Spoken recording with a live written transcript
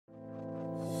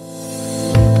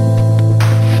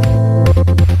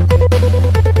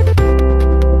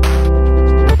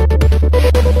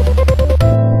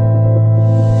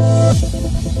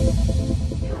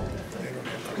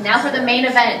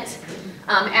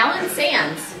Alan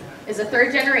Sands is a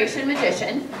third-generation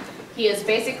magician. He has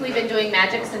basically been doing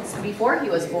magic since before he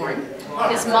was born.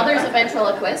 His mother's a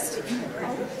ventriloquist.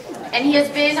 And he has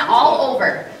been all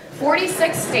over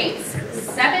 46 states,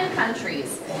 7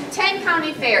 countries, 10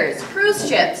 county fairs, cruise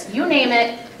ships, you name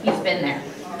it, he's been there.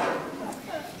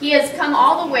 He has come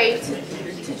all the way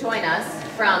to join us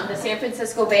from the San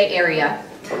Francisco Bay Area.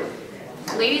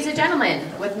 Ladies and gentlemen,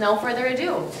 with no further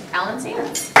ado, Alan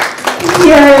Sands.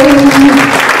 Yay!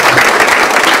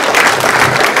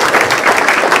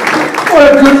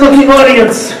 What a good-looking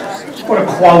audience. What a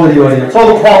quality audience.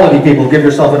 All the quality people, give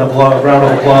yourself a round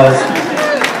of applause.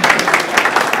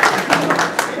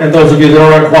 And those of you that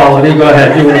are on quality, go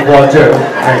ahead, give an applause too.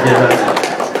 Thank you.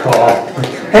 That's cool.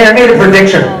 Hey, I made a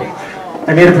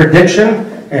prediction,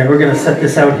 and we're going to set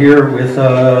this out here with,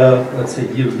 let's see,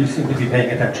 you seem to be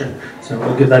paying attention. So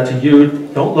we'll give that to you.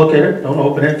 Don't look at it, don't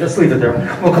open it, just leave it there.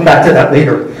 We'll come back to that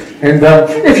later. And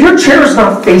if your chair is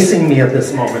not facing me at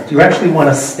this moment, you actually want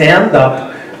to stand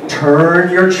up,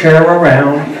 turn your chair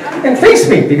around, and face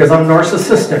me, because I'm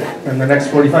narcissistic, and the next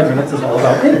 45 minutes is all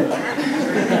about me.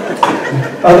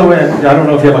 Other way, I don't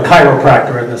know if you have a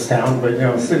chiropractor in this town, but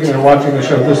sitting there watching the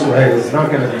show this way is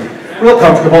not going to be real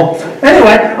comfortable.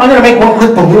 Anyway, I'm going to make one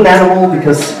quick balloon animal,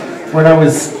 because when I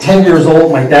was 10 years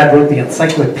old, my dad wrote the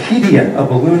Encyclopedia of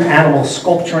Balloon Animal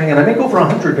Sculpturing, and I make over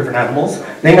 100 different animals.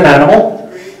 Name an animal.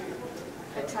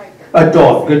 A tiger. A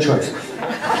dog. Good choice.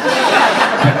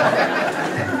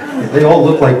 They all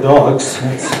look like dogs.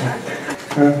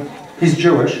 He's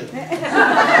Jewish.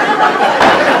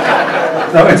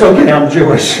 No, it's okay, I'm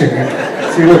Jewish.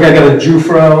 See, look, I got a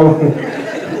Jufro.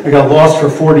 I got lost for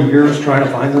 40 years trying to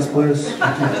find this place.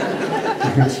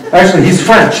 Actually, he's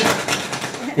French.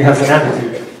 He has an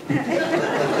attitude.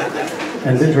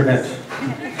 And internet.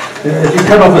 If you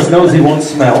cut off his nose, he won't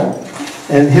smell.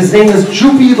 And his name is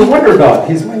Joopy the Wonder Dog.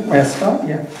 He's my mascot,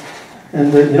 yeah.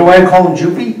 And you know why I call him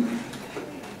Joopy?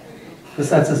 Because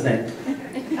that's his name.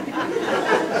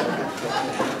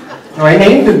 Now, I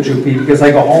named him Joopy because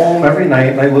I go home every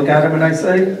night and I look at him and I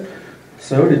say,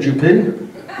 "So, did you pee?"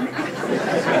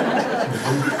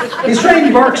 He's trained,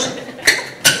 he barks.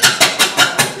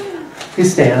 He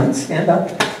stands, stand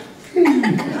up.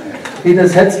 He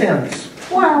does headstands.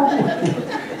 Wow.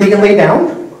 He can lay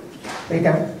down. Lay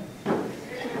down.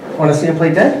 Want to see him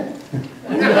play dead?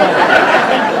 No,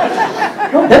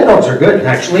 dead dogs are good,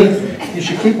 actually. You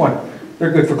should keep one.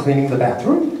 They're good for cleaning the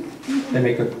bathroom. They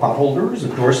make good pot holders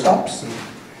and door stops.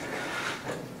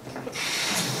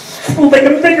 And we'll make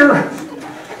them bigger.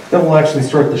 Then we'll actually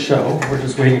start the show. We're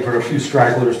just waiting for a few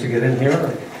stragglers to get in here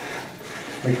and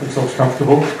make themselves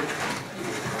comfortable.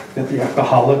 Get the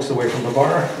alcoholics away from the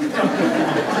bar.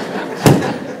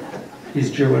 He's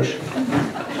Jewish.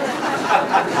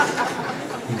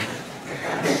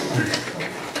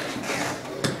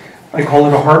 I call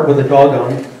it a heart with a dog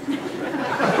on.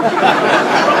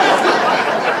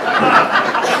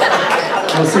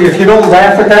 Well, see, if you don't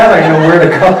laugh at that, I know where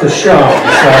to cut the show.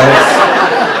 So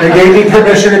they gave me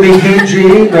permission to be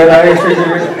PG, but I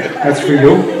figured that's for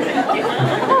you.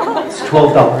 It's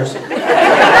 $12.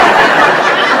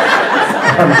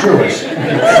 I'm Jewish.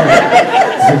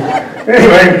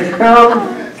 Anyway,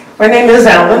 my name is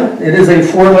Alan. It is a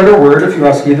 4-letter word if you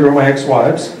ask either of my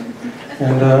ex-wives.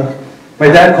 And my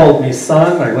dad called me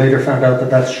son. I later found out that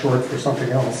that's short for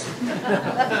something else.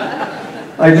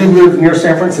 I do live near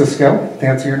San Francisco. To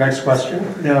answer your next question,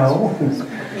 no.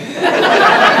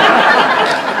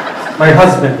 My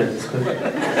husband is.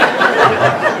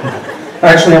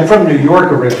 Actually, I'm from New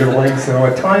York originally, so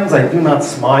at times I do not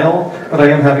smile, but I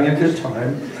am having a good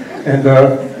time. And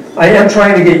I am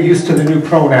trying to get used to the new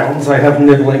pronouns. I have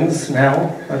nibblings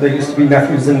now. They used to be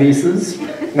nephews and nieces.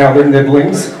 Now they're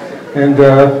nibblings. And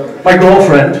my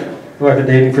girlfriend, who I've been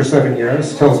dating for 7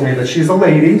 years, tells me that she's a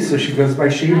lady, so she goes by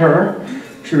she, her.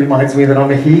 She reminds me that I'm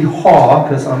a he-haw,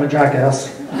 because I'm a jackass.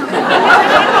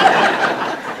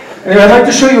 Anyway, I'd like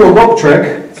to show you a rope trick.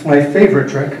 It's my favorite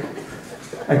trick.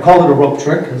 I call it a rope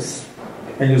trick because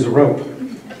I use a rope.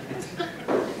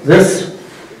 This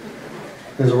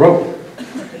is a rope.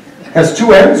 It has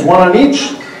 2 ends, 1 on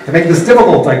each. To make this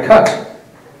difficult, I cut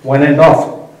 1 end off.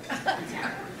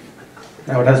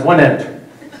 Now it has 1 end.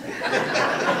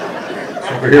 So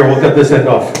over here, we'll cut this end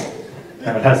off.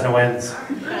 Now it has no ends.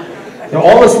 Now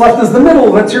all that's left is the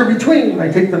middle. That's your between. I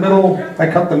take the middle, I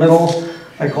cut the middle.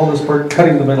 I call this part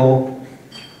cutting the middle.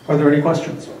 Are there any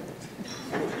questions?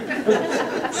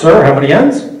 Sir, how many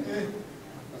ends?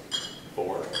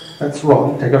 4. That's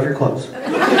wrong. Take off your clothes. You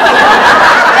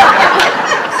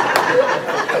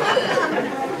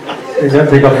have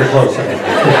to take off your clothes.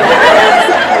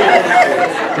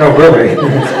 No, really.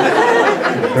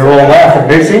 They're all laughing.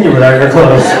 They've seen you without your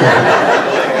clothes.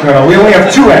 No, we only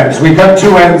have 2 ends. We cut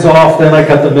 2 ends off, then I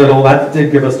cut the middle. That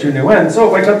did give us 2 new ends. So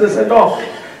if I cut this end off,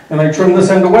 and I trim this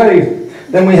end away,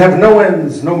 then we have no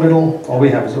ends, no middle. All we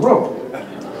have is a rope.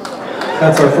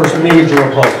 That's our first major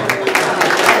applause.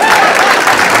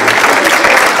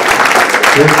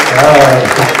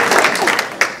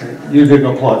 You didn't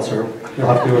applaud, sir. You'll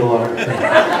have to do it alone.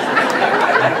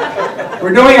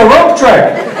 We're doing a rope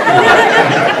trick.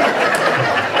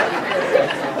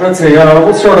 Let's see,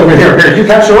 we'll start over here. Here, you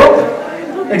catch the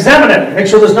rope, examine it, make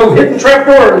sure there's no hidden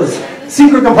trapdoors,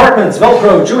 secret compartments,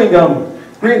 Velcro, chewing gum,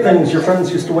 green things your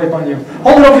friends used to wipe on you.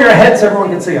 Hold it over your head so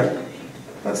everyone can see it.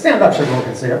 Let's stand up so everyone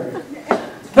can see it.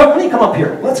 No, let me come up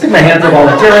here. Let's give them a hand for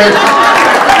volunteering.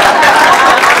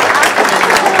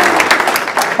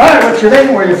 Hi, what's your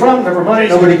name? Where are you from? Never mind,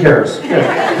 nobody cares. Good.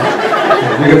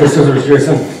 You get the scissors,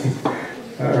 Jason.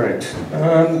 All right.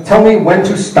 Tell me when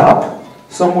to stop.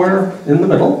 Somewhere in the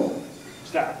middle.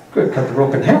 Stop. Good. Cut the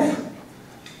rope in half.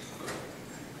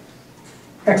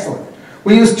 Excellent.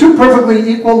 We use 2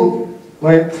 perfectly equal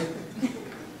length.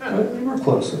 We're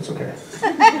close. It's okay.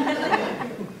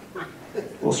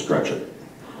 We'll stretch it.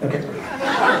 Okay.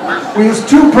 We use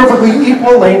 2 perfectly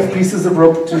equal length pieces of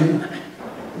rope to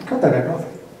cut that end off.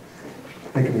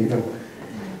 Make them even.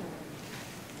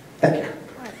 Thank you.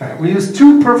 All right. We use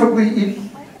 2 perfectly equal.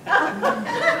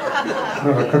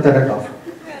 No, cut that end off.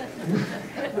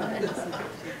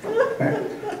 Okay.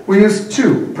 We use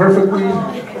 2 perfectly.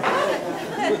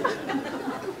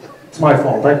 It's my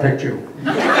fault. I picked you.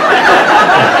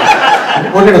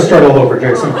 We're going to start all over,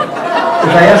 Jason. If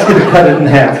I ask you to cut it in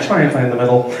half, try and find the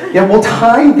middle. Yeah, we'll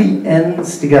tie the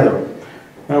ends together.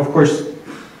 Now, of course,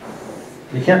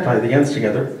 you can't tie the ends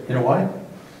together. You know why?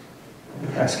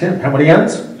 Ask him. How many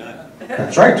ends?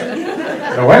 That's right.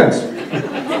 No ends.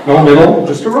 No middle,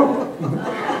 just a rope.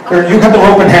 There, you cut the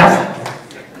rope in half.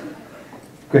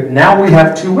 Good, now we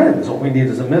have 2 ends. All we need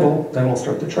is a middle, then we'll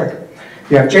start the trick.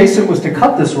 Yeah, if Jason was to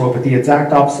cut this rope at the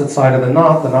exact opposite side of the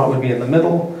knot would be in the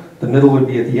middle would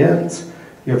be at the ends.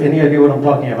 You have any idea what I'm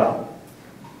talking about?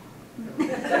 No,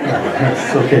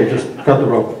 it's okay, just cut the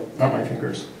rope, not my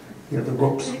fingers. Yeah, the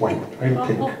rope's white, I'm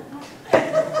pink.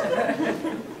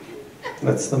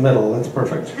 That's the middle, that's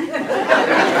perfect.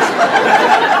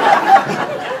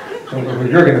 Don't know who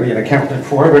you're going to be an accountant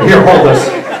for, but here, hold this.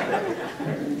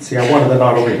 See, I wanted the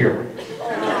knot over here.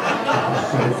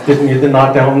 Didn't need the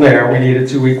knot down there. We needed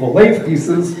 2 equal length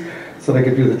pieces so they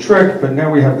could do the trick, but now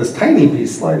we have this tiny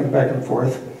piece sliding back and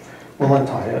forth. We'll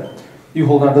untie it. You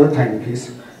hold on to the tiny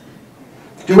piece.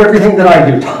 Do everything that I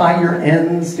do. Tie your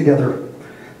ends together.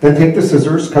 Then take the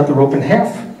scissors, cut the rope in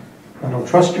half. I don't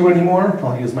trust you anymore.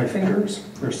 I'll use my fingers.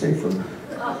 They're safer,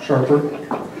 sharper.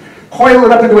 Coil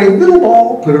it up into a little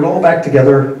ball, put it all back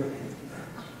together.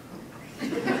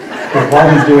 But while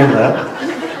he's doing that,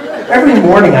 every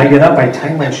morning I get up, I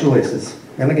tie my shoelaces.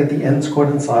 Then I get the ends caught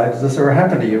inside. Does this ever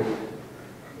happen to you?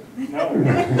 No.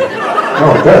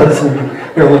 No, it does.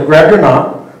 Here, look, grab your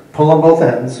knot, pull on both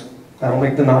ends. That'll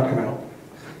make the knot come out.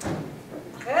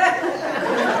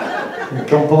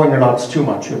 Don't pull on your knots too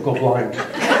much, you'll go blind.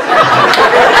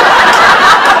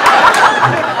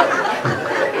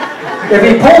 If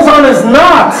he pulls on his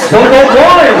knots, he'll go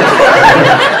blind.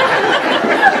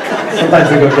 Sometimes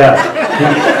they go deaf.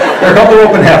 Here, cut the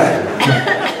rope in half.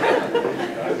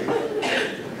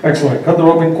 Excellent. Cut the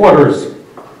rope in quarters.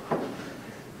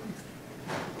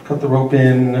 Cut the rope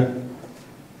in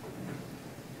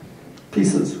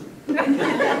pieces.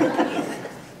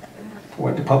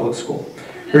 Went to public school.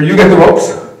 Here, you get the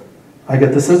ropes. I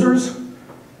get the scissors.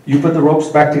 You put the ropes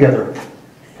back together.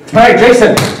 All right,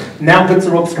 Jason. Now puts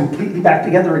the ropes completely back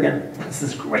together again. This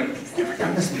is great. He's never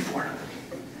done this before.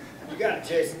 You got it,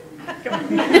 Jason.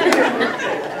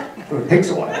 So it takes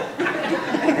a while.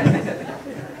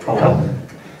 I'll help.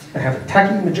 I have a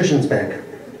tacky magician's bag.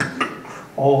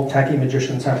 All tacky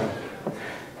magicians have them.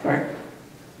 All right.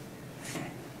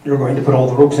 You're going to put all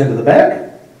the ropes into the bag?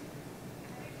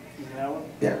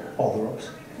 Yeah, all the ropes.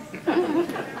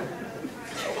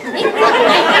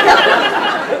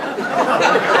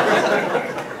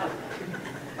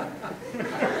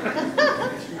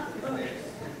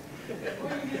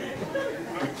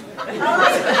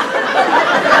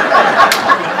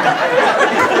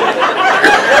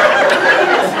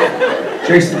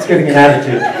 Jason's getting an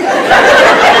attitude.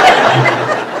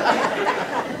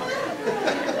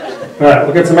 All right,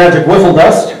 we'll get some magic wiffle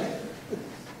dust.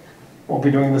 Won't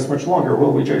be doing this much longer,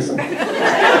 will we, Jason? Here,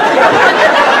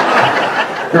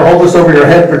 hold this over your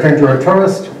head, pretend you're a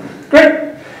tourist.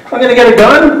 Great. I'm going to get a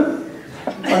gun.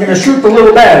 I'm going to shoot the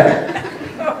little bag.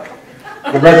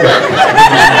 The red bag.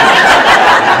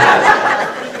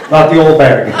 not the old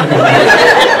bag.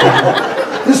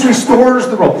 This restores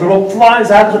the rope. The rope flies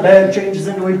out of the bag, changes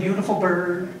into a beautiful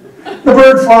bird. The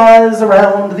bird flies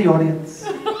around the audience.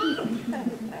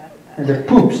 And it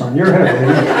poops on your head,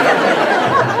 lady.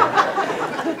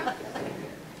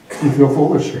 Do you feel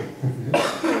foolish?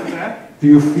 Do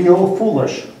you feel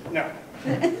foolish? No.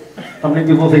 How many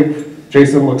people think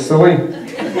Jason looks silly?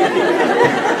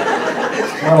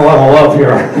 Not a lot of love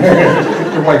here.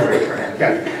 Your wife right there.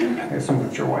 Yeah. I assume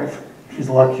that's your wife. She's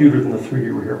a lot cuter than the three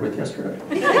you were here with yesterday.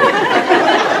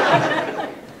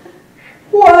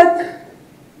 One,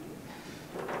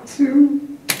 two.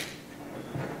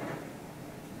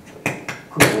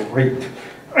 Great.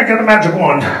 I got a magic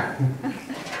wand.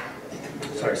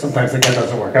 Sorry, sometimes the gun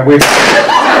doesn't work. I wait.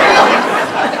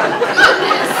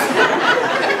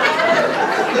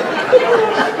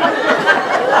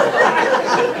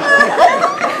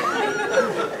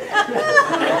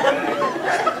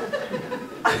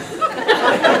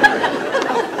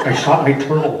 I shot my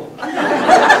turtle.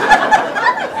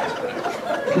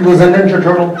 He was a ninja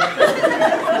turtle.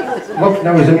 Look,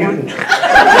 now he's a mutant.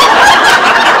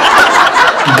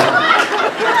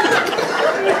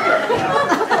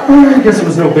 I guess it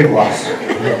was no big loss. Look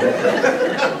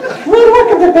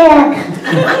at the back.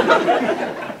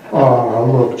 Oh,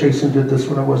 look, Jason did this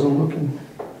when I wasn't looking.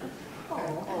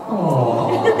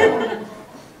 Oh.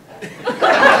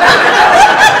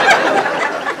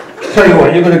 Tell you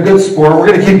what, you've been a good sport. We're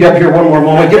going to keep you up here one more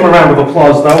moment. Give him a round of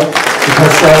applause, though,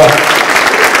 because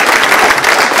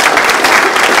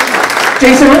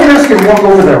Jason, I'm going to ask you to walk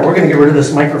over there. We're going to get rid of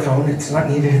this microphone. It's not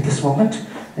needed at this moment.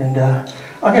 And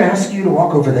I'm going to ask you to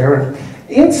walk over there, and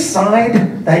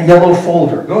inside that yellow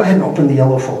folder, go ahead and open the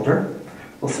yellow folder.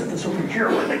 We'll set this over here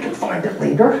where they can find it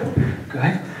later.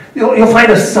 Good. You'll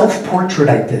find a self-portrait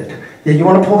I did. Yeah, you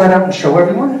want to pull that out and show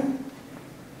everyone?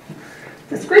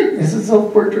 That's great. This is a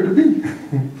self-portrait of me.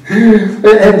 And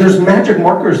there's magic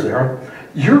markers there.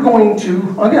 You're going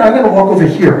to, I'm going to walk over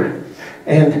here,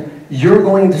 and you're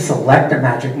going to select a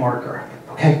magic marker.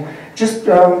 Okay? Just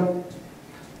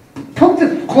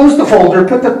close the folder,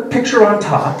 put the picture on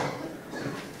top,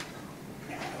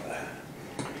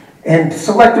 and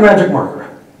select the magic marker.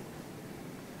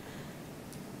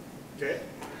 Okay.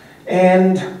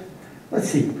 And let's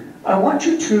see, I want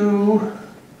you to,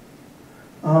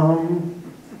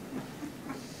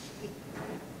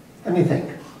 let me think.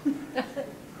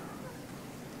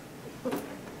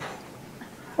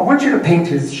 I want you to paint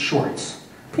his shorts.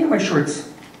 Paint my shorts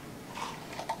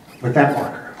with that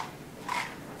marker.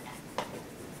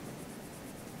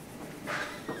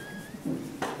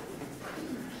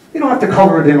 You don't have to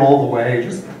color it in all the way,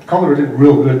 just color it in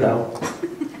real good though.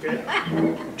 Okay.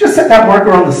 Just set that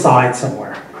marker on the side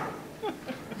somewhere.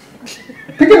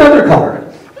 Pick another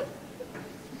color.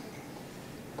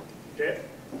 Okay.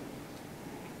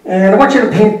 And I want you to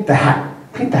paint the hat.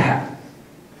 Paint the hat.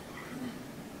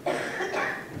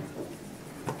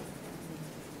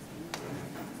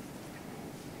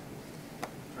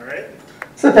 All right.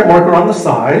 Set that marker on the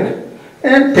side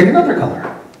and pick another color.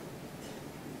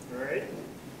 All right.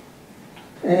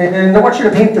 And I want you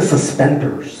to paint the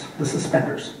suspenders. The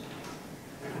suspenders.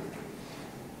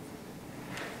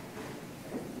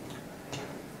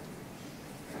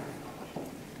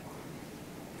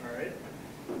 All right.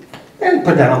 And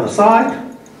put that on the side.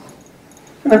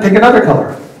 And then pick another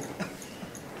color.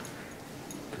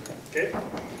 Okay.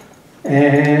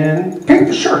 And paint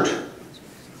the shirt.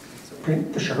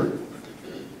 Paint the shirt.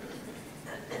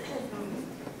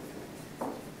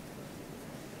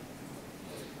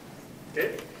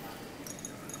 Okay.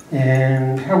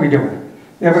 And how are we doing?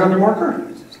 You have another marker?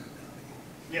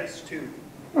 Yes, 2.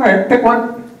 All right, pick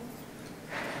one.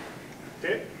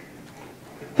 Okay.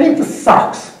 Paint the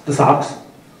socks. The socks.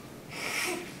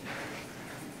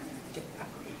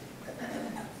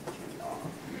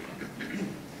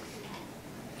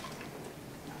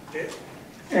 Okay.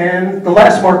 And the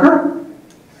last marker,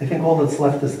 I think all that's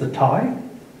left is the tie.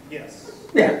 Yes.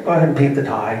 Yeah, go ahead and paint the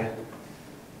tie.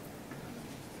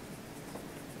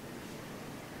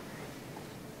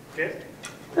 Okay.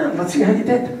 And let's see how you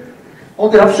did.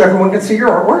 Hold it up so everyone can see your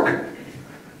artwork.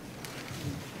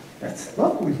 That's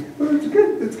lovely. Oh, that's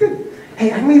good. That's good.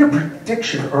 Hey, I made a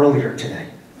prediction earlier today.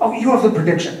 Oh, you have the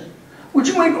prediction. Would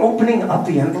you mind opening up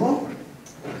the envelope?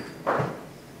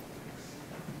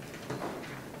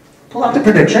 Pull out the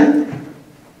prediction.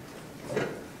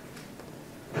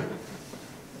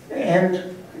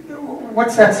 And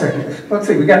what's that say? Let's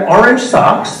see, we got orange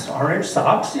socks. Orange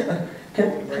socks. Yeah.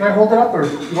 Can I hold it up, or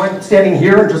you mind standing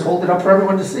here and just hold it up for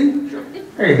everyone to see? Sure.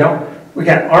 There you go. We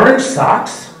got orange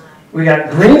socks. We got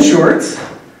green shorts.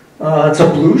 It's a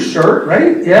blue shirt,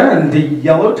 right? Yeah, and the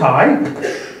yellow tie.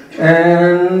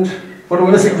 And what do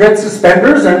we see? Red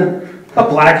suspenders and a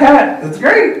black hat. That's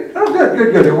great. Oh, good,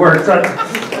 good, good. It works. You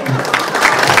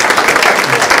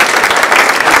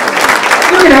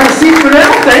can have a seat for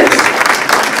now, thanks.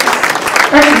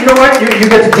 Actually, you know what? You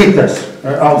get to keep this.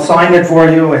 I'll sign it for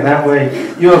you, and that way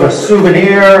you have a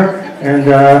souvenir, and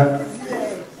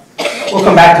we'll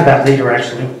come back to that later,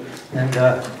 actually. And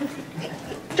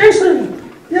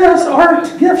Jason, yes, art,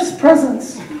 gifts,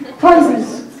 presents,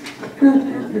 prizes. Good,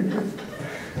 good, good, good.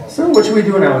 So what should we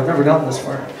do now? I've never gotten this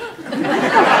far.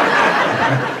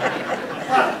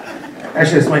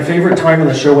 Actually, it's my favorite time in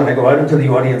the show when I go out into the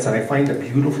audience and I find a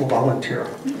beautiful volunteer.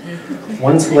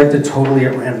 One selected totally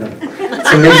at random.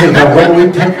 It's amazing how when we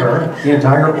pick her, the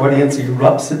entire audience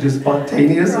erupts into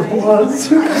spontaneous applause.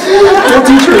 We'll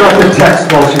teach her not to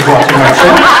text while she's watching my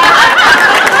show.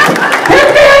 Pick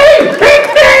me! Pick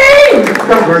me!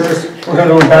 Come, gorgeous. We're going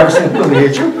to embarrass and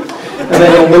humiliate you. And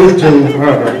then you'll move to,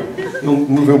 you'll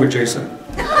move in with Jason.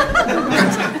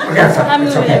 I'm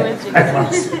it's moving okay. in with Jason. I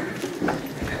promise.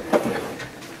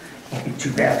 Won't be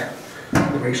too bad.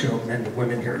 The ratio of men to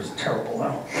women here is terrible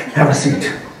now. Have a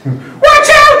seat. Watch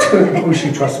out! Oh,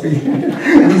 she trusts me.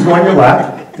 These go on your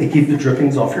lap. They keep the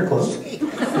drippings off your clothes.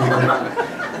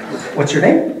 What's your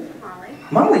name? Molly.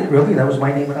 Molly, really? That was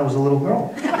my name when I was a little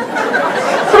girl.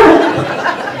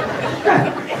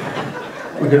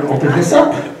 We're going to open this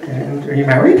up. And are you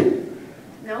married?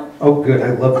 No? Oh, good.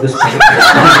 I love this part.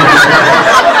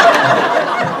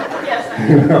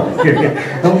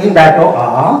 Yes. Don't lean back. Oh,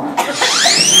 ah.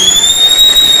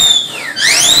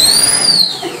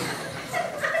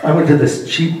 I went to this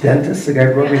cheap dentist. The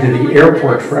guy brought me to the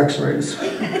airport for x-rays. You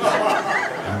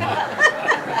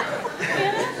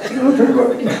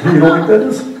know what that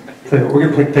is? So we're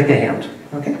going to pick a hand,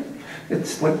 okay?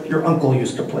 It's like your uncle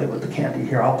used to play with the candy.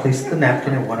 Here, I'll place the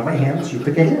napkin in one of my hands. You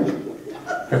pick a hand.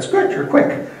 That's good. You're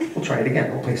quick. We'll try it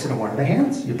again. We'll place it in one of the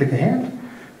hands. You pick a hand.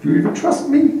 Do you even trust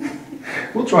me?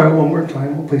 We'll try it one more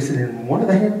time. We'll place it in one of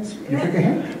the hands. You pick a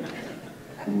hand.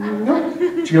 No.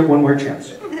 But you get one more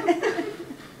chance.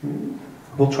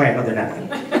 We'll try another napkin.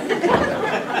 All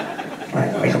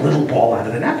right, make a little ball out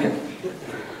of the napkin.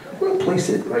 We'll place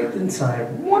it right inside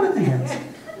one of the hands.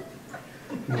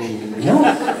 No. You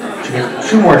get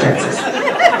two more chances.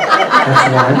 That's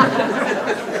one.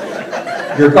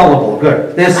 You're gullible.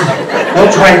 Good.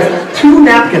 We'll try 2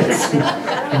 napkins.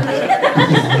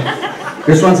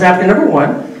 This one's napkin number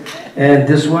 1, and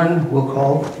this one we'll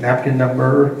call napkin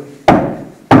number 2.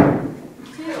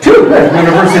 Good.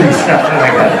 University stuff.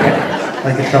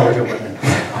 Like intelligent women.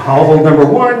 I'll hold number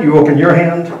 1. You open your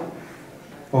hand.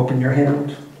 Open your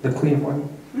hand. The clean one.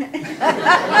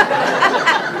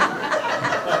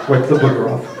 Wipe the booger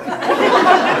off.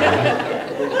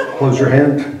 Close your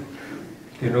hand.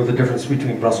 Do you know the difference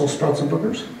between Brussels sprouts and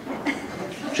boogers?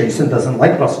 Jason doesn't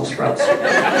like Brussels sprouts.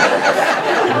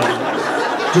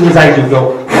 Do as I do,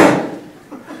 go.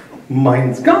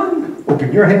 Mine's gone.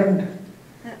 Open your hand.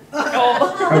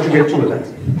 How'd you get 2 of them?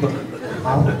 Look,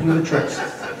 I'll do the tricks.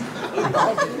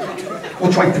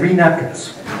 We'll try 3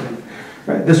 napkins.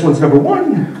 Right, this one's number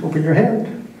 1. Open your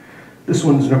hand. This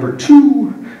one's number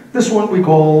 2. This one we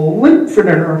call late for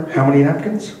dinner. How many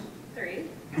napkins? 3.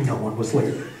 No one was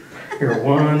late. Here,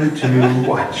 1, 2,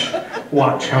 watch.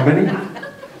 Watch, how many? 2.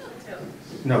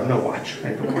 No watch.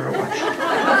 I don't wear a watch.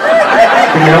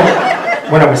 You know,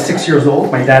 when I was 6 years old,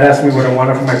 my dad asked me what I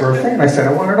wanted for my birthday, and I said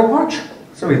I wanted a watch.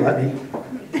 So he let me.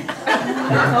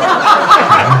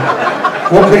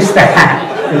 We'll place the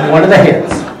hat in one of the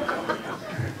hands.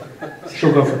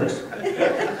 She'll go for this.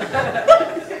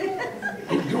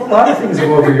 A lot of things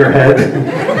go over your head.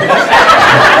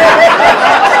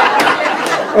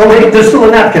 Oh wait, there's still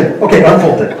a napkin. Okay,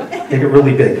 unfold it. Make it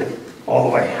really big. All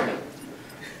the way.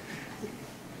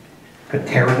 Good,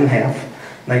 tear it in half.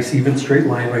 Nice even straight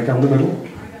line right down the middle.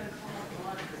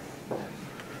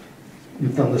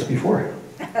 You've done this before.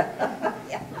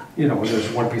 You know, when there's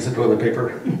one piece of toilet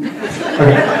paper.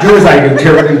 Okay, do as I do.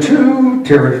 Tear it in 2,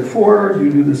 tear it in 4.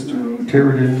 You do this too.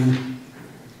 Tear it in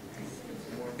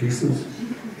pieces.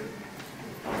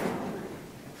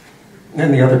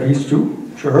 And the other piece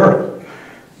too? Sure.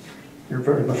 You're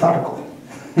very methodical.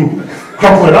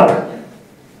 Crumple it up.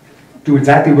 Do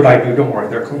exactly what I do. Don't worry,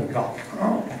 they're clean. Go.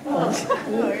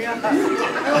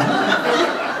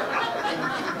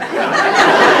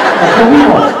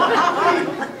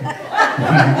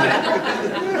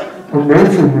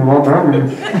 Amazing, you want that?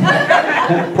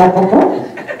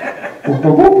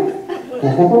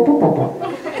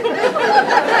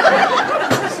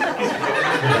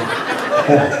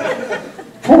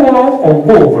 Pull it out or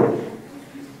go over.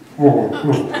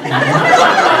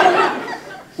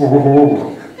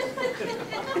 Whoa.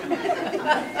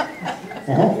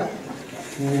 Uh-huh.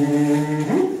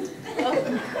 Mm-hmm.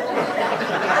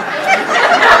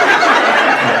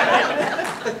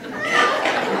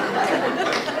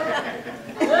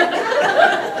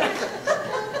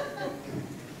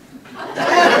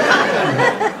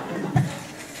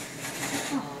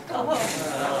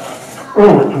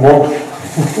 Oh, whoa.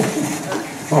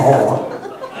 Oh.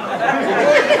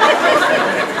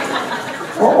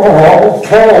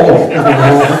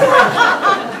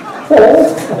 Oh,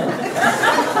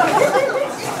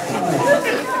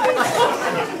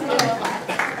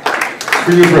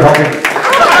 for you for helping.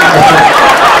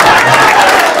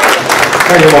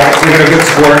 Tell you what, you're a good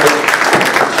sport.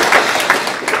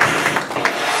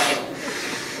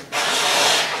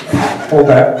 Hold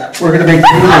that. We're going to make you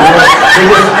the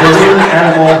biggest balloon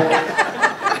animal.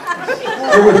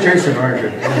 You're with Jason, aren't you?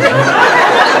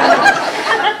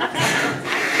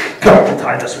 Go, we'll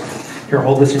tie this one. Here,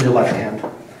 hold this in your left hand.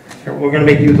 Here, we're going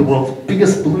to make you the world's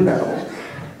biggest balloon animal.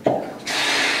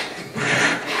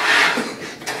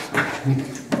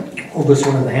 Hold this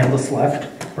one in the hand that's left.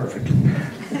 Perfect.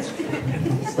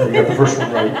 So you got the first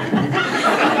one right.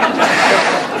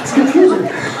 It's confusing.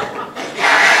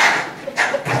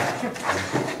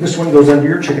 This one goes under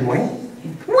your chicken wing.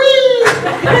 Whee!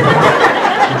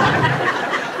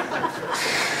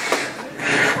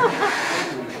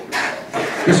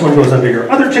 This one goes under your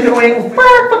other chicken wing.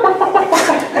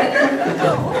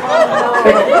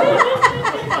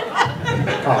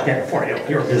 I'll get it for you.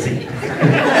 You're busy.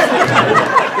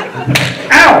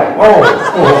 Ow!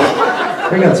 Oh!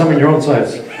 Bring out some in your own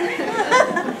size.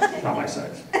 Not my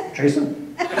size.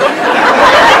 Jason?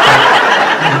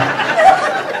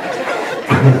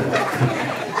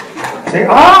 Say,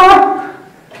 ah!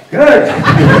 Good.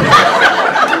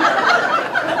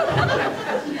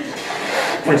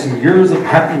 Like some years of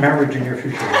happy marriage in your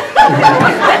future.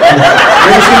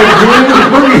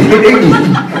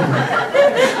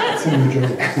 It's a new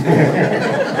joke.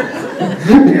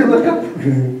 You look up.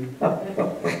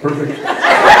 Perfect.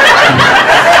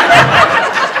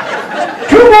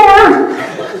 2 more!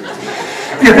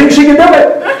 You think she can do it?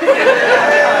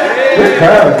 Good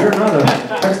crowd. You're not a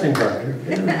texting crowd.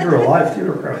 You're a live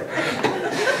theater crowd.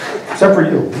 Except for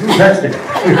you. You're texting.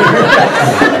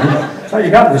 That's how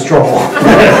you got in this trouble.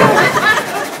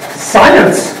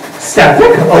 Science.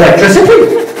 Static.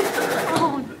 Electricity.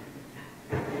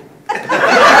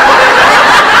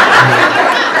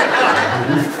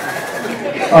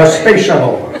 A space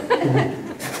shuttle.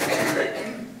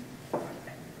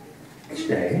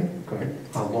 Stay. Go ahead.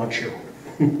 I'll launch you.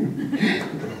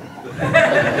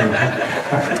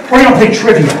 We're going to play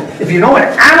trivia. If you know what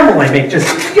animal I make,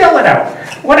 just yell it out.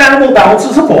 What animal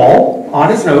balances a ball on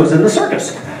his nose in the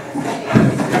circus?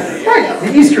 Right,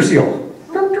 the Easter seal.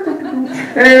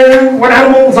 And what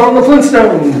animal's on the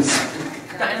Flintstones?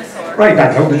 Dinosaur. Right,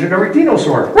 dinosaur.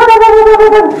 Dinosaur.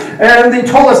 And the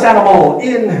tallest animal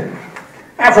in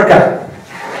Africa.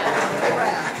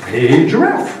 A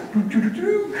giraffe.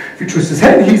 If you twist his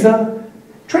head, he's a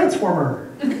transformer.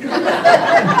 If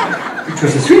you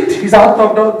twist his feet, he's a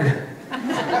hot dog.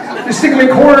 If you stick him in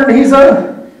corn, he's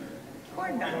a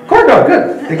corn dog.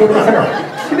 Good. They go to the fair.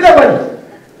 Give me that one.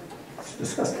 It's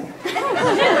disgusting.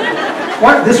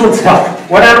 What? This one's tough.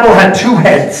 What animal had 2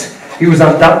 heads? He was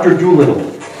on Dr. Dolittle.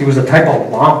 He was a type of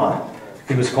llama.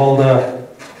 He was called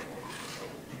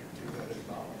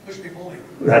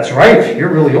That's right. You're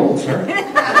really old, sir.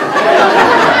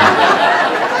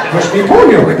 Push me, pull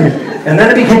you. And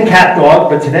then it became cat dog,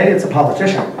 but today it's a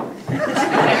politician.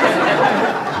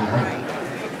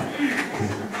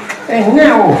 And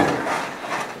now,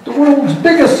 the world's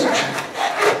biggest.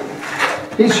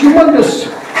 He's humongous.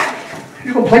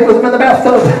 You can play with him in the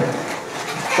bathtub.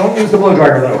 Don't use the blow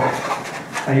dryer, though.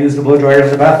 I used the blow dryer in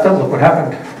the bathtub. Look what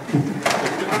happened.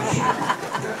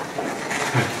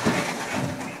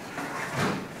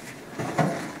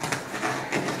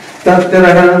 Dun, dun,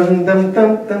 dun, dun,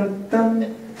 dun, dun,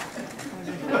 dun.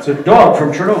 It's a dog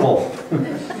from Chernobyl.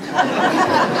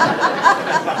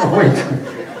 Oh, wait.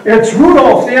 It's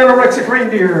Rudolph, the anorexic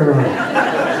reindeer.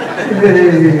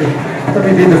 Let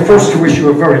me be the first to wish you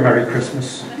a very Merry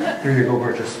Christmas. Here you go,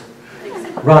 gorgeous.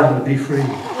 Run, be free.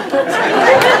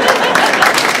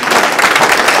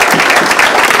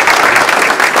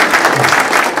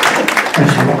 I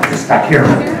should walk this back here.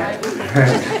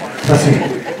 And let's see.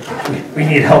 We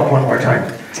need help one more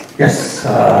time. Yes,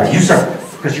 you sir,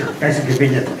 because you're nice and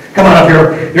convenient. Come on up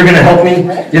here. You're going to help me.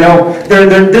 You know,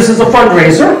 this is a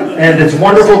fundraiser, and it's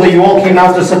wonderful that you all came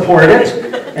out to support it.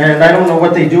 And I don't know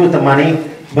what they do with the money.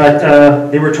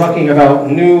 but they were talking about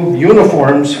new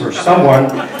uniforms for someone.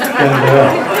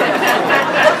 And,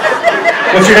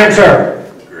 what's your name, sir?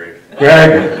 Greg.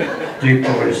 Greg. Deep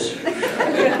voice.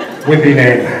 Wimpy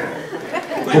name.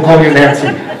 We'll call you Nancy.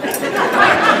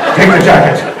 Take the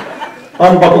jacket.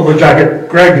 Unbuckle the jacket.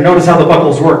 Greg, notice how the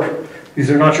buckles work.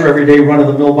 These are not your everyday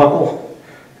run-of-the-mill buckle.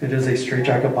 It is a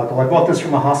straitjacket buckle. I bought this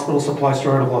from a hospital supply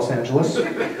store out of Los Angeles.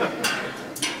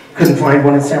 Couldn't find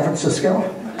one in San Francisco.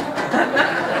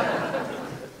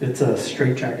 It's a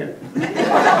straitjacket.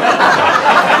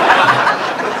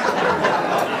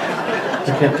 I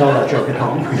can't tell that joke at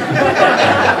home.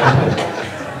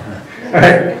 All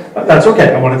right, that's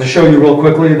okay. I wanted to show you real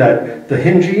quickly that the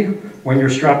hingy, when you're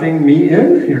strapping me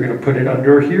in, you're going to put it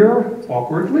under here,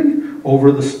 awkwardly,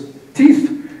 over the teeth.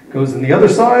 Goes in the other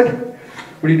side.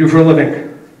 What do you do for a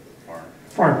living?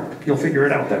 Farm. You'll figure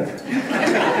it out then.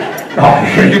 Oh,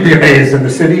 you'd be amazed in the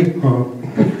city.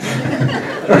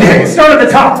 Okay, start at the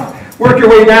top. Work your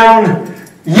way down.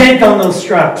 Yank on those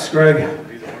straps, Greg.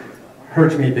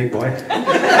 Hurt me, big boy.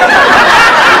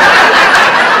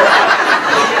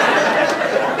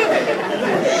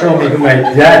 Show me who my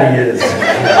daddy is.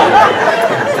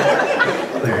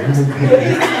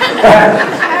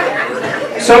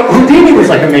 So Houdini was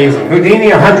like amazing.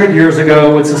 Houdini 100 years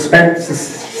ago would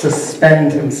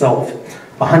suspend himself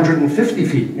 150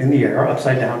 feet in the air,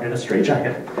 upside down in a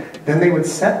straitjacket. Then they would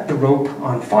set the rope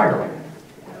on fire.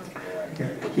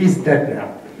 He's dead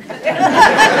now.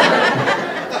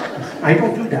 I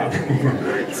don't do that.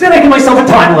 Instead, I give myself a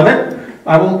time limit.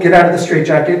 I will get out of the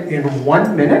straitjacket in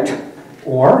 1 minute,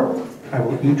 or I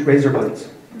will eat razor blades.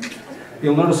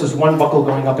 You'll notice there's one buckle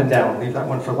going up and down. Leave that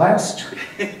one for last.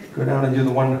 Go down and do the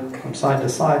one from side to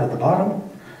side at the bottom.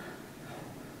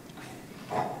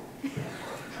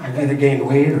 I've either gained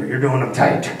weight or you're doing them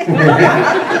tight.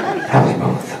 Probably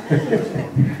both.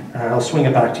 I'll swing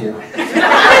it back to you.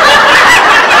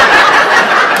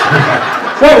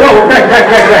 Whoa, Greg.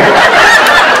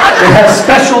 It has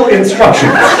special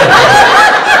instructions.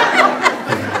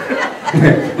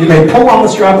 You may pull on the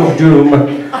strap of doom,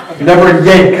 never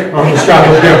yank on the strap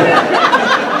of doom.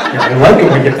 Yeah, I like it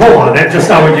when you pull on it, just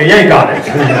not when you yank on it.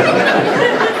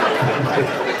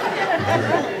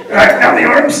 All right, now the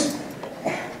arms.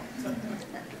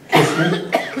 Kiss me.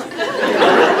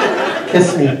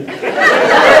 Kiss me.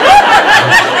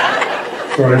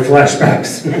 Sorry,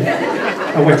 flashbacks.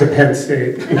 I went to Penn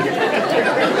State.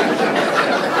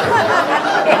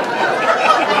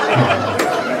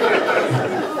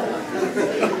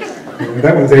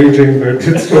 That one's aging, but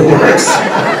it still works.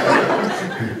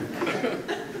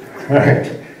 All right.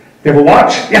 You have a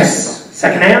watch? Yes.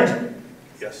 Second hand?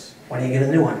 Yes. Why don't you get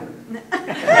a new one? All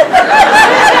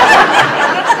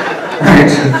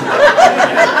right.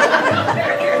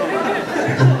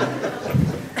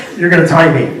 You're going to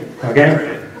time me,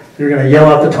 okay? You're going to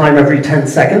yell out the time every 10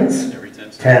 seconds. Every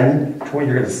 10 seconds. 10, 20,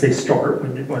 you're going to say start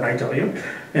when I tell you.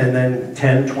 And then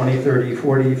 10, 20, 30,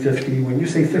 40, 50. When you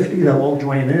say 50, they'll all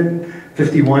join in.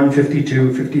 51,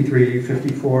 52, 53,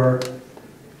 54.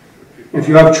 If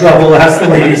you have trouble, ask the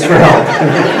ladies for help.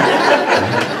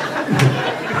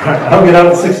 I'll get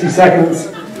out in 60 seconds.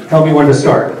 Tell me when to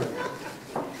start.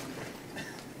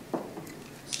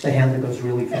 It's the hand that goes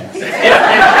really fast.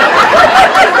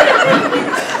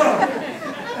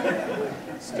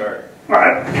 Start. All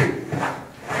right.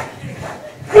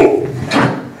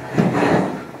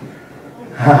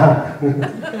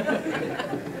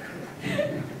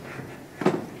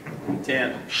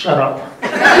 10. Shut up.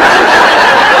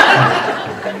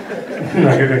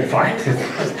 No, you're doing fine.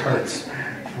 It hurts.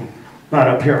 Not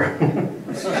up here. 20.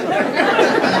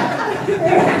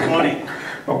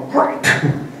 Oh, great.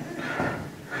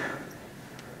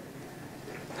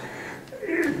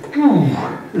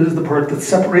 This is the part that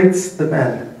separates the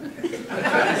men. 30.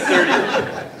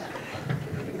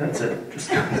 That's it. Just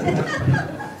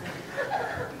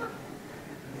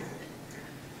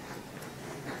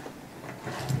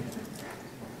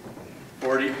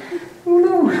 40. oh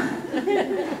no.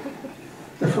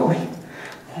 Definitely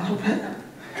a little bit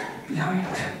behind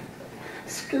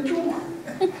schedule.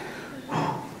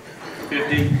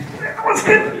 50. That was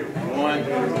good. 1,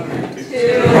 2, 3,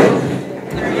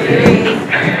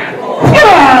 4.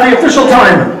 Ah, the official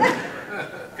time.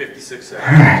 56 seconds.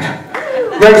 All right.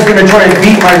 Greg's going to try and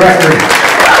beat my record.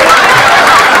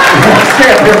 Stay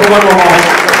up here for one more moment.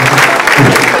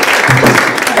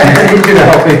 I need you to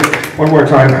help me one more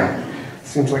time.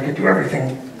 Seems like I do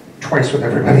everything twice with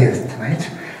everybody tonight.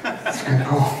 It's kind of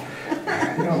cool.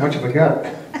 You don't have much of a gut.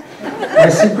 My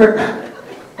secret?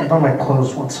 I buy my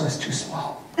clothes one size too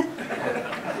small.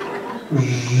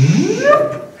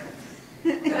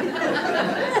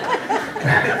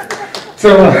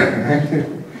 So,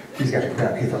 he's got a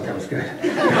grad. He thought that was good.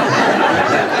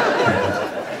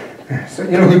 So,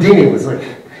 you know, Houdini was like,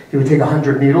 he would take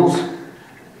 100 needles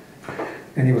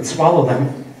and he would swallow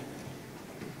them.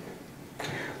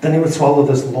 Then he would swallow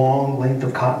this long length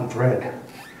of cotton thread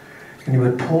and he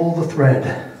would pull the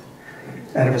thread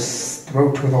out of his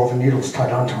throat with all the needles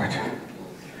tied onto it.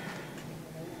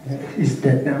 He's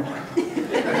dead now.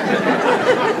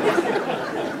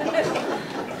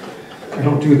 I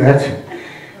don't do that.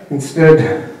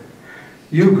 Instead,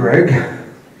 you, Greg,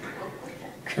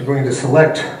 are going to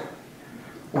select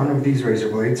one of these razor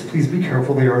blades. Please be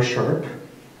careful, they are sharp.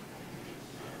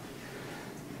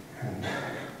 And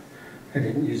I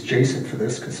didn't use Jason for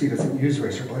this because he doesn't use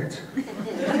razor blades.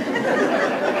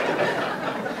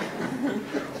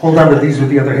 Hold on to these with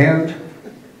the other hand.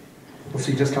 We'll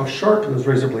see just how sharp those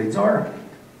razor blades are.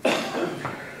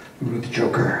 Ooh, the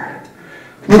Joker.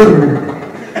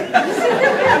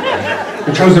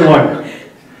 The chosen one.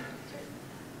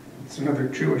 It's another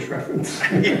Jewish reference.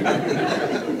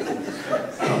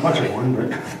 Not much of one, but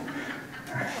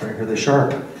Greg, are they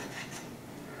sharp?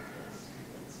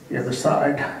 The other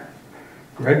side.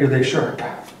 Greg, are they sharp?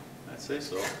 I'd say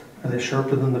so. Are they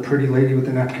sharper than the pretty lady with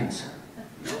the napkins?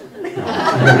 Good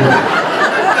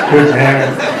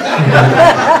man.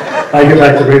 I get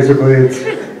back to razor blades.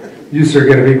 You, sir,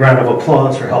 get a big round of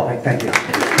applause for helping. Thank you.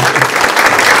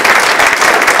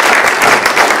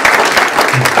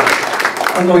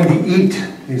 I'm going to eat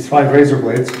these 5 razor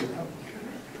blades.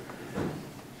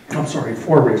 I'm sorry,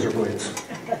 4 razor blades.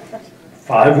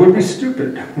 5 would be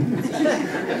stupid.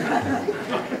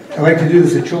 I like to do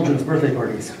this at children's birthday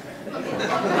parties.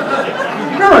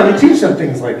 No, I teach them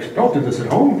things like, don't do this at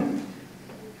home.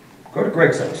 Go to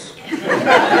Greg's house.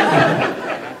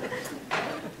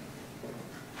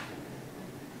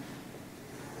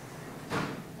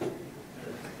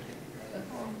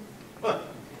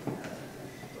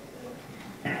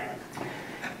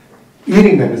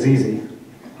 Eating them is easy.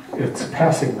 It's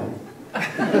passing them.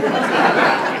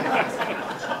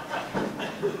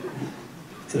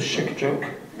 It's a chic joke.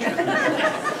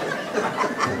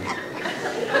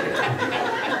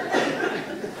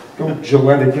 Don't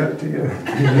Gillette it yet, do you?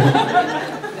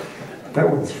 That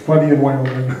one's funny in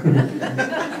Wyoming.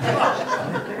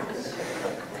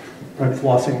 I'm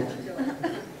flossing.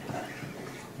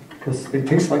 Because they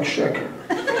taste like chic.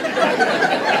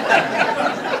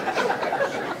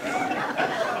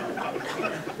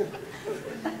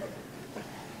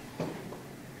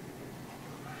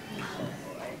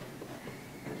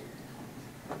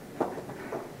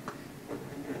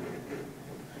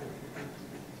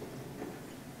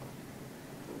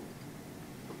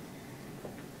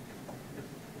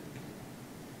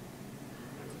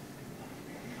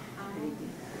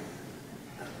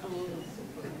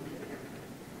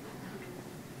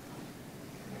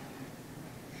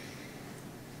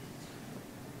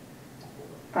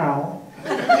 Ow.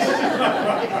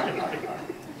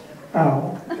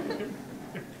 Ow.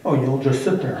 Oh, you'll just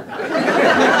sit there.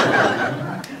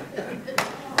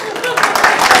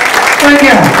 Thank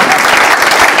you.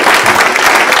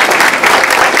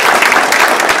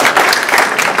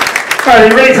 All right, are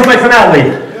you ready for my finale?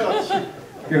 Yes.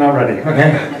 You're not ready,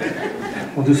 okay?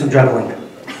 We'll do some juggling.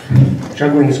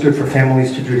 Juggling is good for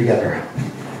families to do together.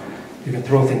 You can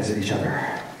throw things at each other.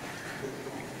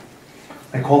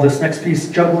 I call this next piece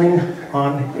juggling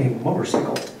on a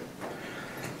motorcycle.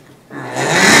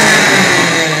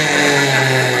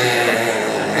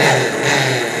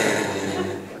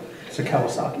 It's a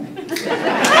Kawasaki.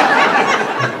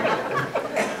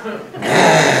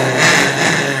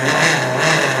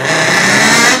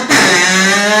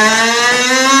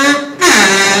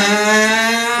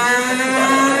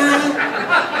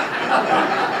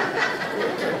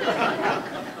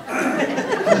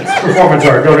 Performance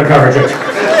art, don't encourage it.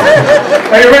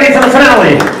 Are you ready for the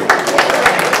finale?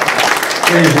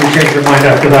 Please change your mind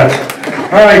after that.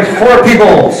 All right, 4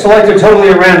 people selected totally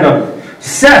at random.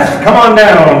 Seth, come on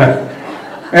down.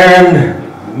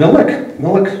 And Millet,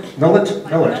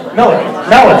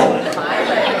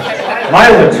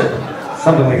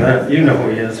 something like that. You know who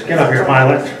he is. Get up here,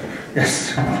 Milet.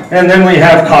 Yes. And then we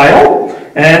have Kyle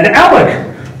and Alec.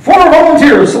 4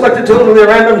 volunteers selected totally at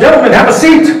random. Gentlemen, have a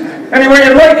seat. Anywhere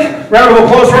you'd like. Round of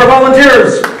applause for our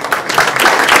volunteers.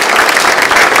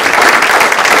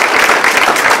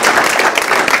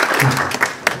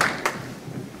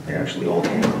 They actually all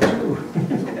came out too.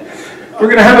 We're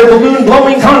going to have a balloon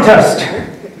blowing contest.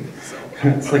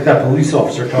 It's like that police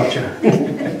officer taught you.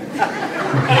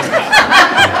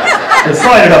 Just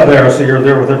slide it up there so you're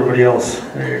there with everybody else.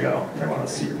 There you go. I want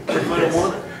to see you.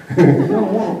 We're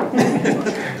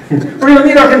going to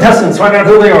meet our contestants, find out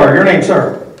who they are. Your name,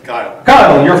 sir? Kyle.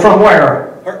 Kyle, you're from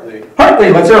where? Hartley.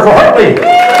 Hartley, let's hear it for Hartley.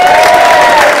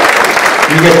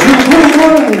 You get 2 blue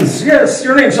balloons. Yes,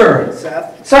 your name, sir?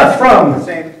 Seth. Seth, from?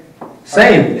 Same.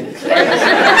 Same.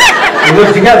 You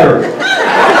live together.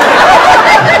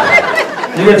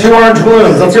 You get 2 orange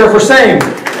balloons. Let's hear it for same.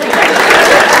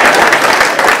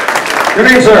 Your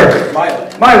name, sir?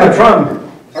 Violet. Violet, from?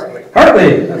 Hartley.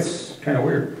 Hartley. That's kind of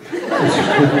weird.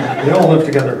 They all live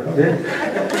together. Okay.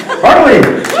 Hartley.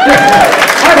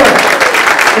 Violet.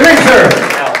 Your name, sir?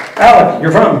 Alec,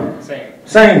 you're from? Same.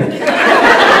 Same. 2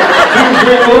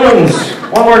 green balloons.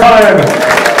 One more time.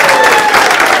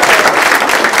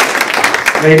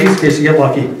 Ladies, in case you get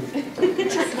lucky.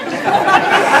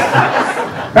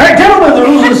 All right, gentlemen, the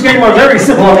rules of this game are very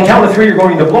simple. On the count of 3, you're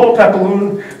going to blow up that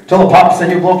balloon till it pops,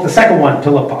 then you blow up the second one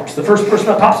till it pops. The first person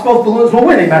that pops both balloons will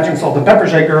win a matching salt and pepper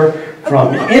shaker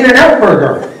from In-N-Out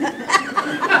Burger.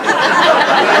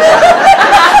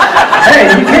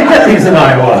 Hey, you can't get these in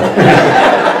Iowa.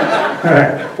 All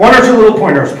right, 1 or 2 little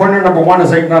pointers. Pointer number 1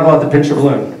 is that you're not allowed to pinch a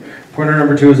balloon. Pointer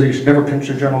number 2 is that you should never pinch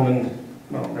a gentleman.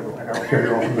 Well, never mind, I don't care,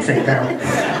 you're all from the same town.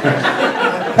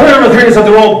 Pointer number 3 is that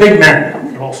they're all big men.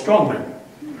 They're all strong men.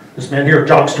 This man here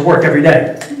jogs to work every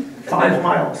day. 5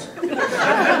 miles.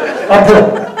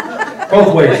 Uphill.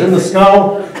 Both ways. In the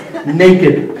snow.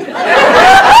 Naked. We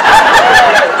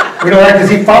know that because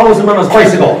he follows him on his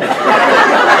bicycle. He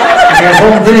has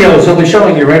home videos he'll be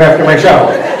showing you right after my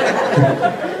show.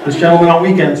 This gentleman on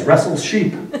weekends wrestles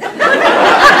sheep.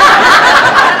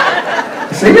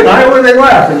 See, in Iowa they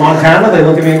laugh. In Montana they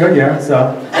look at me and go, yeah,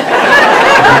 so.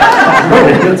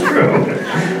 Really, that's true.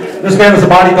 This man is a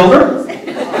bodybuilder.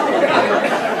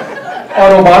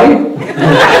 Auto body.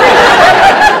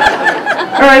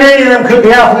 All right, any of them could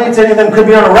be athletes, any of them could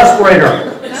be on a respirator.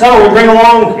 So we bring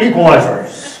along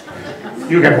equalizers.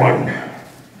 You get 1.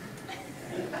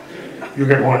 You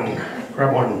get 1.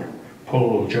 Grab 1.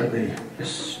 Pull gently.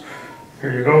 Yes.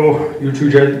 Here you go. You 2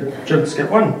 gents get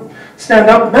 1. Stand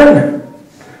up, men.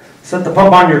 Set the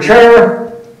pump on your chair.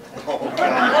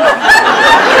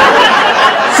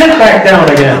 Sit back down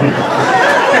again.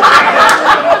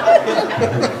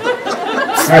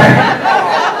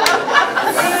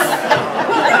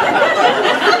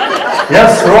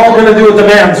 Yes, we're all going to do it the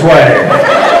man's way.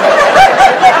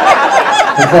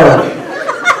 Confirmed.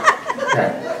 Okay.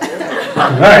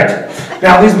 All right.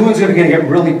 Now, these balloons are going to get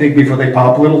really big before they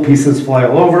pop. Little pieces fly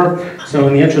all over. So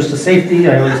in the interest of safety,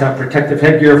 I always have protective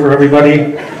headgear for everybody.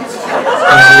 We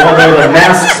all know that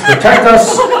masks protect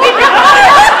us. So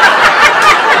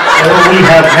we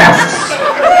have masks.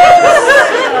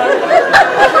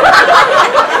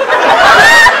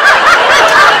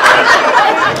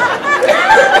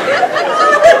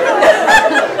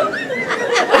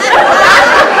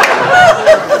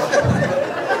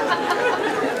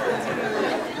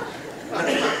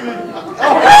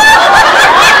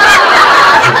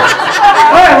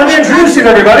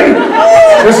 Everybody,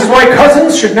 this is why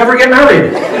cousins should never get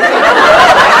married.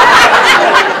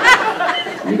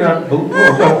 You got, oh,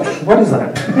 what is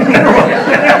that?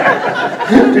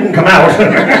 Didn't come out.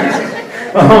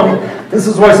 This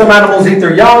is why some animals eat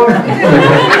their young.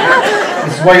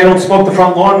 This is why you don't smoke the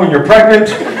front lawn when you're pregnant.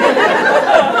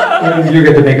 And you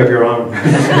get to make up your own.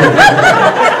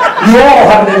 You all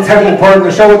have an integral part in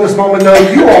the show at this moment, though.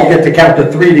 You all get to count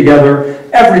to 3 together.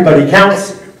 Everybody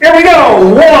counts. Here we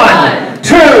go. 1,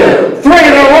 2, 3.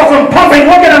 They're off and pumping.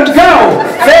 Look at them go.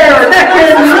 They're neck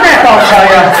and neck, I'll tell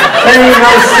you. They ain't no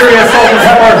serious salt and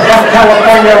pepper from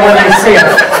California when they see it.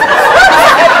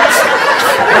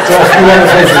 So a few other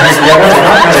places together, but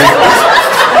not many.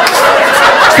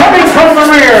 Coming from the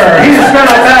rear. He's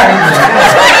gonna back.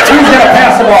 He's gonna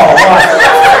pass the ball. Watch.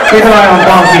 Keep an eye on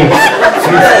Donkey.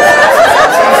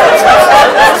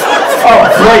 Oh,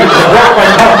 great. It broke my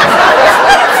cup.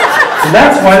 And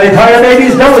that's why they tie a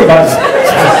baby's belly button.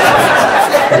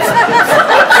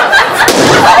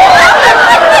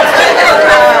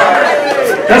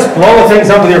 Just blow the things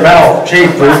up with your mouth.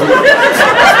 Cheap, please.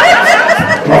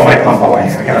 Throw my pump away.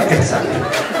 I gotta fix that.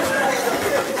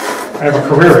 I have a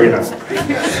career, you know.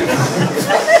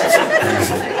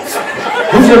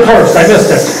 Who's in first? I missed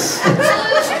it.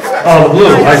 Oh, the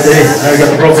blue. I see. Now we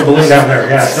got the broken balloon down there.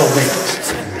 Yeah, still me.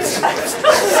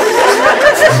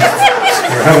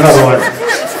 Have another one.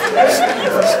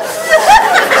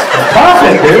 Pop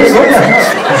it, dude. What the hell?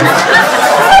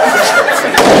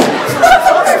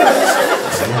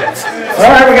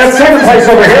 All right, we got second place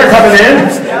over here coming in.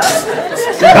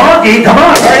 Donkey, come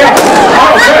on, hurry up.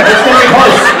 Oh, good. It's going to be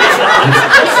close.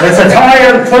 It's a tie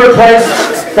in third place.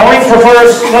 Going for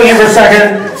first, looking for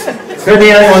second. Could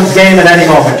be anyone's game at any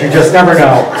moment. You just never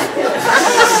know.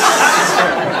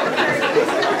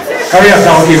 Hurry up,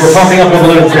 donkey. We're pumping up the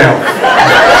balloons now.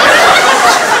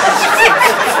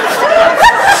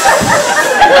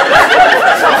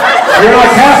 You're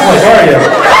not Catholic, are you?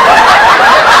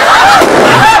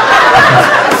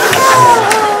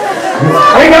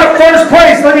 We got first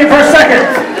place. Let me for a second.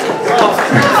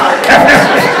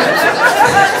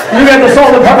 You get the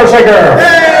salt and pepper shaker.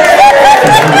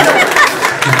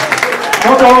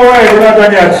 Don't go away. We're not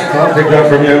done yet. I'll take that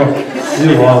from you.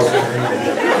 You lost.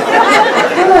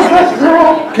 They're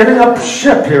all getting up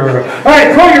ship here. All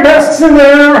right, throw your masks in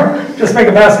there. Just make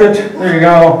a basket. There you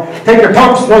go. Take your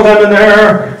pumps, throw them in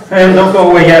there. And don't go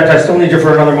away yet. I still need you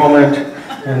for another moment.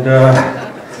 And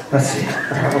let's see.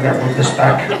 We got to move this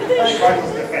back.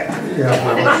 Yeah,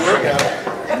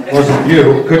 well, wasn't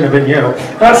you. Couldn't have been you.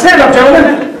 Stand up,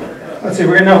 gentlemen. Let's see.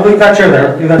 We're gonna leave that chair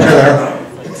there. Leave that chair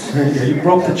there. You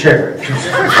broke the chair.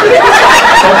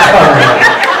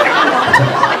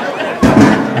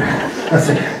 Let's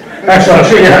see. Actually, I'll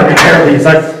show you how to repair these.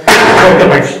 I've broken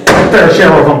my fair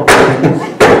share of them.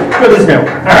 Good as new. All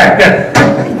right, good.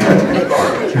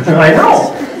 I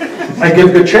know. I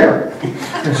give good chair.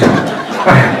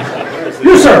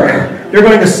 You, sir, you're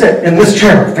going to sit in this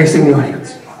chair facing the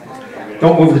audience.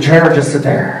 Don't move the chair, just sit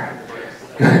there.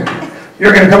 Good.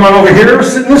 You're going to come on over here,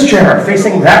 sit in this chair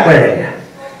facing that way.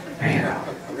 There you go.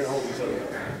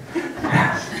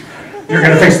 You're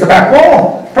going to face the back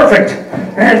wall. Perfect.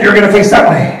 And you're going to face that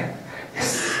way.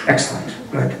 Yes. Excellent.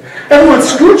 Good. Everyone,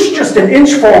 scooch just an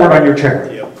inch forward on your chair.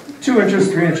 2 inches,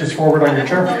 3 inches forward on your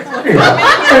chair. There you go.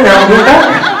 And now move back.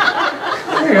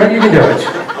 There you go. You can do it.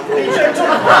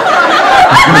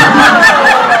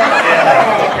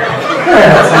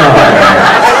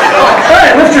 All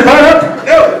right, lift your butt up.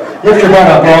 Lift your butt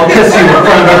up, or I'll kiss you in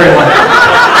front of everyone.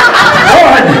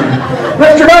 One.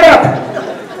 Lift your butt up.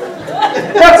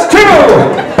 That's 2.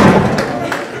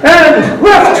 And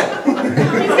lift.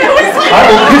 I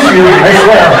will kiss you, I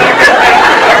swear.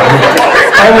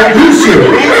 I will goose you.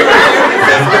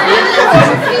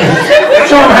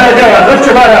 Show them how to do it. Lift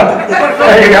your butt up.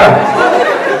 There you go.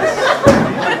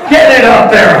 Get it up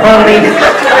there, honey.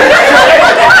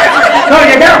 No,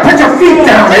 you gotta put your feet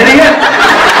down, idiot.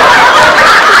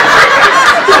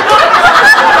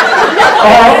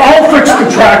 I'll fix the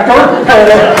tractor.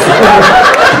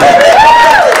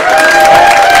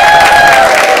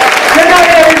 Good night,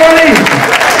 everybody.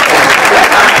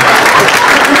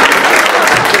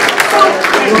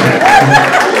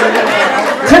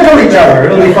 Tickle each other.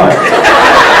 It'll be fun.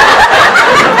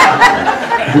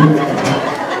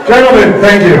 Gentlemen,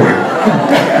 thank you.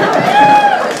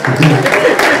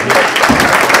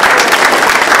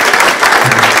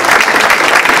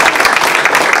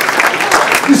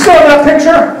 You saw that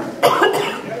picture?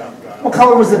 What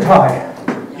color was the tie?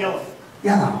 Yellow.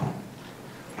 Yellow.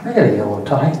 I got a yellow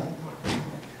tie.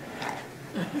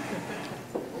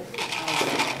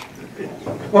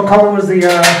 What color was the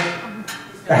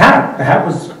hat? The hat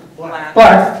was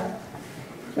black.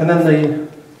 And then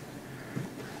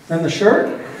the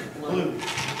shirt? Blue.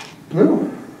 Blue.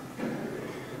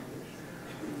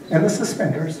 And the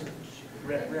suspenders?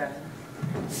 Red.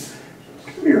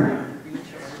 Come here.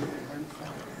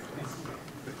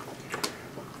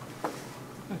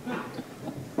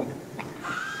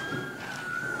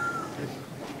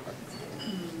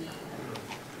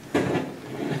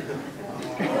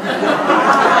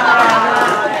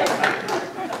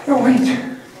 Oh, wait.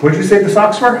 What did you say the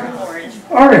socks were? Orange.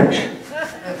 Orange.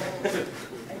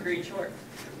 And green shorts.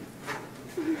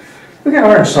 We got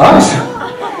orange socks.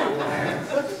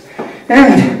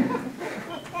 And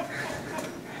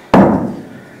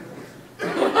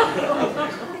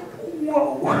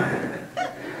whoa,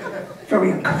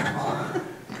 very uncomfortable.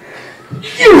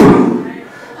 You,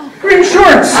 green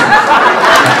shorts.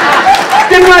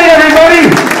 Good night, everybody.